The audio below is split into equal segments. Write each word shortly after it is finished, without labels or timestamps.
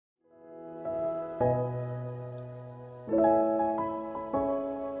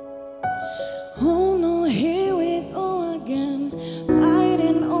Oh no, here we go again,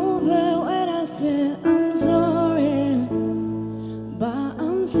 fighting over what I said. I'm sorry, but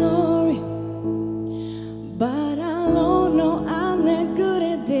I'm sorry. But I don't know I'm not good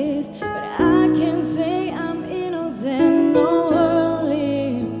at this, but I can say I'm innocent, no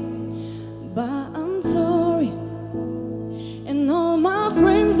early. But I'm sorry, and all my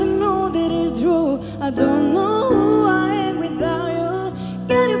friends know that it's true. I don't know who I am without you.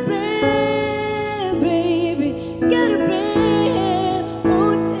 Get it back, baby, get it back.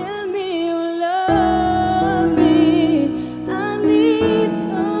 Oh, tell me you love me. I need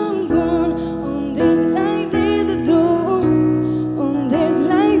someone on this like this, I do. On this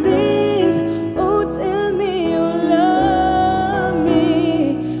like this. Oh, tell me you love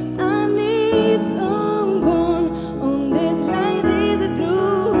me. I need someone on this like this, I do.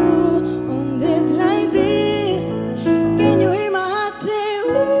 On this like this. Can you hear my heart say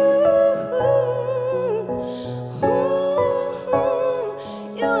ooh, ooh, ooh.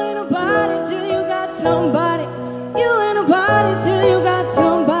 You ain't nobody till you got somebody. You ain't nobody till you got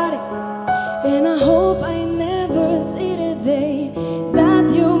somebody. And I hope I never see the day that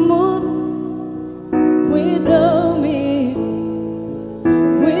you move without me,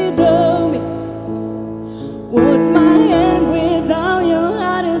 without me. What's my hand without your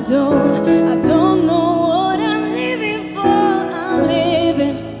attitude? I don't know what I'm living for. I'm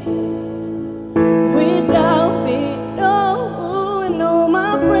living without me. Oh, and all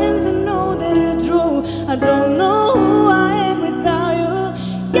my friends know that it's true. I don't know who I am without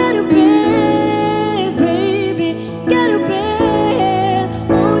you. Get a bed, baby, get a bed.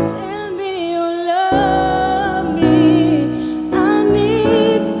 Oh, tell me you love me. I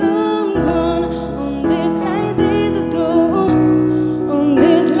need someone on this like this, I do. On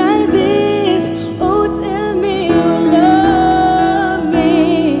this like this. Oh, tell me you love me.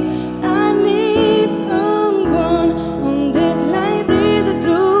 I need someone on this like this, I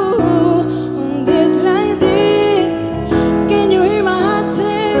do. On this like this. Can you hear my heart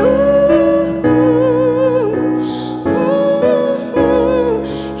say ooh, ooh, ooh.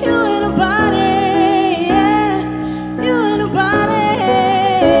 You ain't nobody, yeah. You ain't nobody.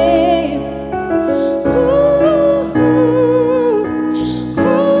 Ooh, ooh,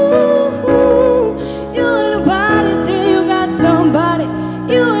 ooh. You ain't nobody till you got somebody.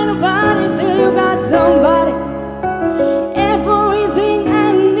 You ain't nobody till you got somebody. Everything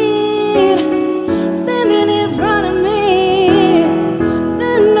I need standing in front of me.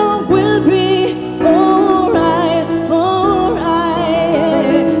 Then no will be alright,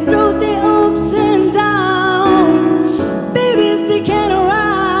 alright. Through the ups and downs, baby, sticking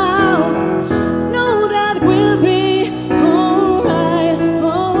around. Know that will be alright,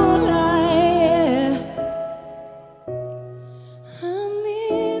 alright. I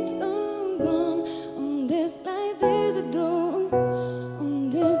need someone on this like this, I do. On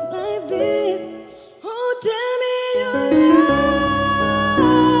this like this. Oh, tell me you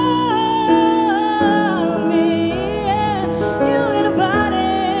love me, yeah. You ain't nobody,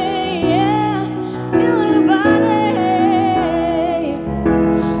 yeah. You ain't nobody.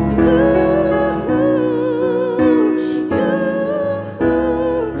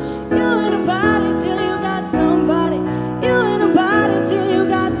 You ain't nobody till you got somebody. You ain't nobody till you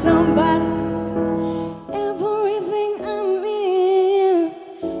got somebody. Everything I need,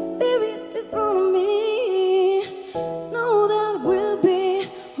 baby, in front of me. Know that will be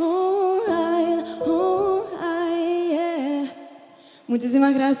alright, alright, yeah.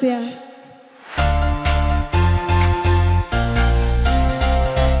 Muchísimas gracias.